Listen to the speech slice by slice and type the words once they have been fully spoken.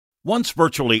Once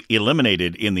virtually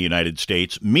eliminated in the United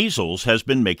States, measles has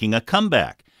been making a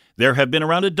comeback. There have been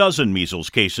around a dozen measles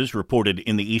cases reported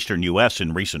in the eastern U.S.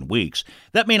 in recent weeks.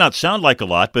 That may not sound like a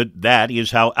lot, but that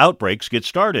is how outbreaks get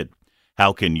started.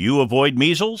 How can you avoid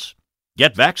measles?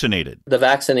 Get vaccinated. The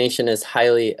vaccination is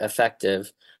highly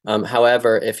effective.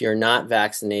 However, if you're not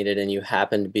vaccinated and you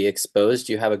happen to be exposed,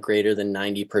 you have a greater than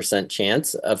 90%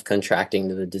 chance of contracting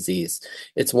the disease.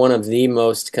 It's one of the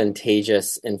most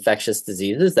contagious infectious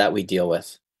diseases that we deal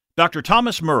with. Dr.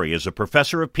 Thomas Murray is a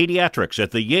professor of pediatrics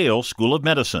at the Yale School of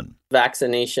Medicine.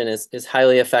 Vaccination is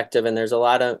highly effective, and there's a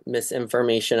lot of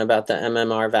misinformation about the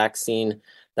MMR vaccine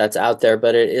that's out there,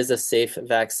 but it is a safe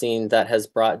vaccine that has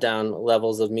brought down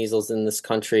levels of measles in this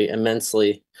country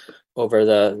immensely over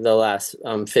the last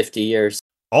 50 years.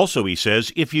 Also, he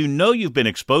says, if you know you've been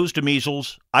exposed to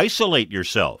measles, isolate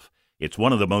yourself. It's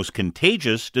one of the most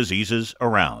contagious diseases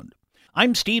around.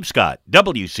 I'm Steve Scott,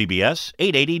 WCBS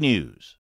 880 News.